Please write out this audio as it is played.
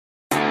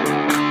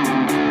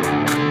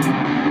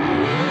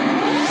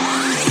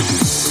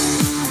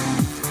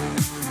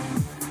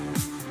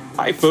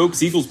Hi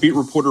folks, Eagles beat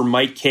reporter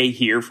Mike Kay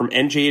here from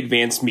NJ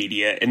Advanced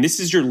Media, and this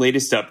is your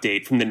latest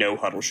update from the No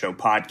Huddle Show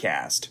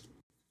podcast.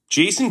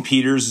 Jason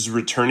Peters is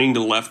returning to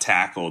left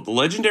tackle. The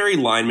legendary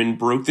lineman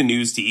broke the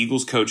news to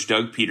Eagles coach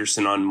Doug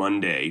Peterson on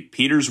Monday.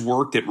 Peters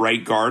worked at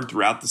right guard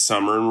throughout the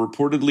summer and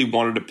reportedly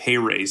wanted a pay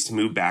raise to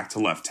move back to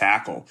left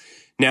tackle.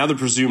 Now the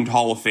presumed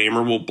Hall of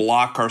Famer will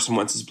block Carson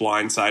Wentz's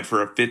blindside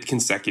for a fifth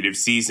consecutive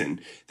season.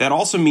 That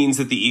also means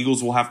that the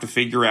Eagles will have to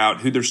figure out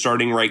who their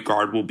starting right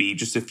guard will be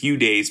just a few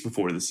days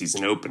before the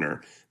season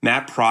opener.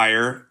 Matt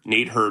Pryor,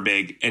 Nate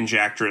Herbig, and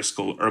Jack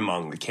Driscoll are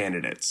among the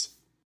candidates.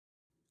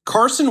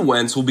 Carson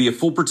Wentz will be a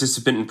full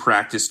participant in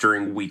practice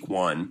during Week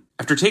 1.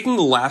 After taking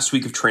the last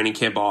week of training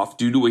camp off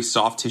due to a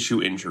soft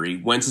tissue injury,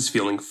 Wentz is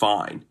feeling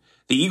fine.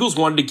 The Eagles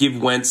wanted to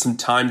give Wentz some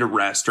time to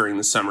rest during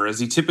the summer as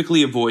he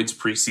typically avoids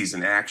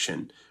preseason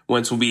action.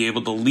 Wentz will be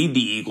able to lead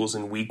the Eagles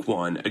in Week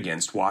 1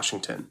 against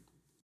Washington.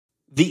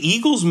 The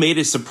Eagles made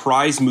a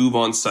surprise move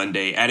on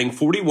Sunday, adding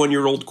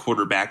 41-year-old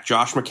quarterback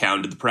Josh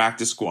McCown to the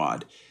practice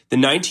squad. The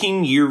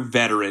 19-year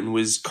veteran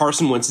was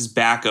Carson Wentz's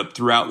backup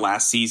throughout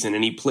last season,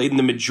 and he played in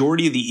the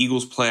majority of the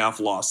Eagles'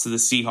 playoff loss to the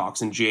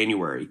Seahawks in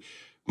January.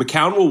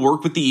 McCown will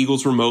work with the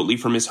Eagles remotely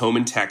from his home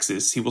in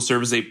Texas. He will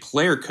serve as a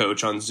player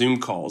coach on Zoom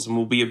calls and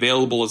will be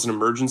available as an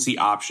emergency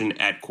option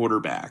at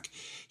quarterback.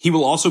 He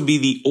will also be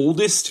the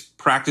oldest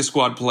practice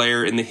squad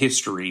player in the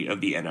history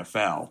of the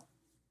NFL.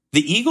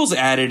 The Eagles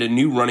added a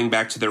new running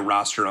back to their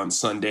roster on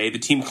Sunday. The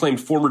team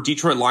claimed former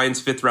Detroit Lions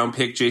fifth-round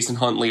pick Jason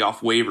Huntley off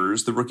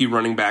waivers. The rookie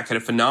running back had a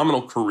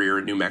phenomenal career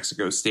at New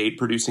Mexico State,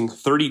 producing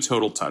 30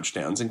 total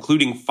touchdowns,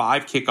 including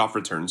 5 kickoff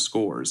return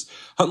scores.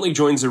 Huntley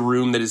joins a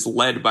room that is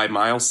led by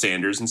Miles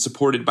Sanders and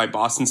supported by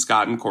Boston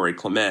Scott and Corey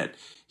Clement.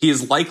 He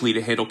is likely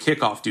to handle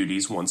kickoff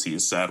duties once he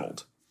is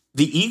settled.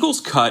 The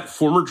Eagles cut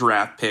former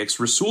draft picks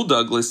Rasul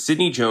Douglas,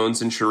 Sidney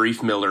Jones, and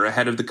Sharif Miller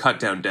ahead of the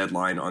cutdown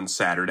deadline on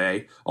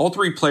Saturday. All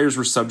 3 players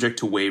were subject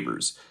to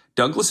waivers.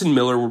 Douglas and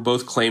Miller were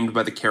both claimed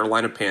by the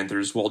Carolina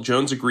Panthers, while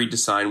Jones agreed to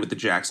sign with the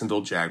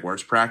Jacksonville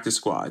Jaguars practice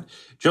squad.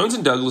 Jones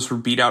and Douglas were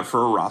beat out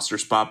for a roster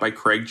spot by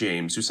Craig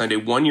James, who signed a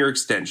 1-year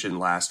extension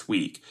last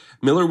week.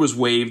 Miller was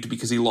waived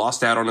because he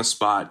lost out on a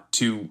spot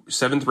to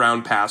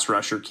 7th-round pass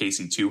rusher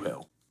Casey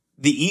Toohill.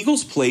 The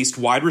Eagles placed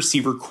wide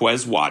receiver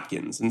Quez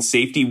Watkins and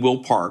safety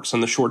Will Parks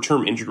on the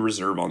short-term injured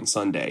reserve on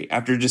Sunday.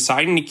 After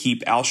deciding to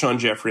keep Alshon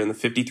Jeffrey on the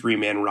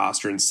 53-man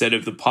roster instead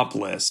of the PUP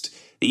list,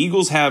 the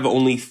Eagles have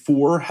only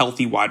 4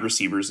 healthy wide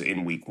receivers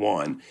in Week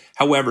 1.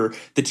 However,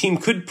 the team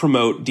could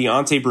promote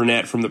Deontay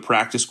Burnett from the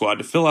practice squad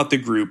to fill out the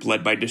group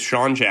led by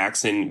Deshaun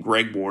Jackson,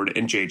 Greg Ward,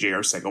 and J.J.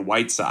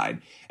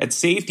 Arcega-Whiteside. At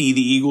safety,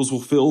 the Eagles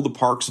will fill the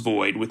Parks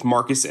void with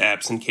Marcus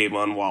Epps and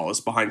Kayvon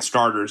Wallace behind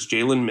starters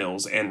Jalen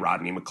Mills and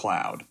Rodney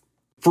McLeod.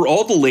 For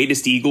all the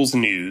latest Eagles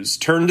news,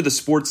 turn to the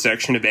sports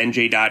section of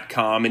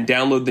NJ.com and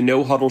download the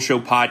No Huddle Show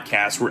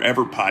podcast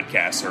wherever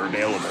podcasts are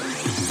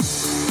available.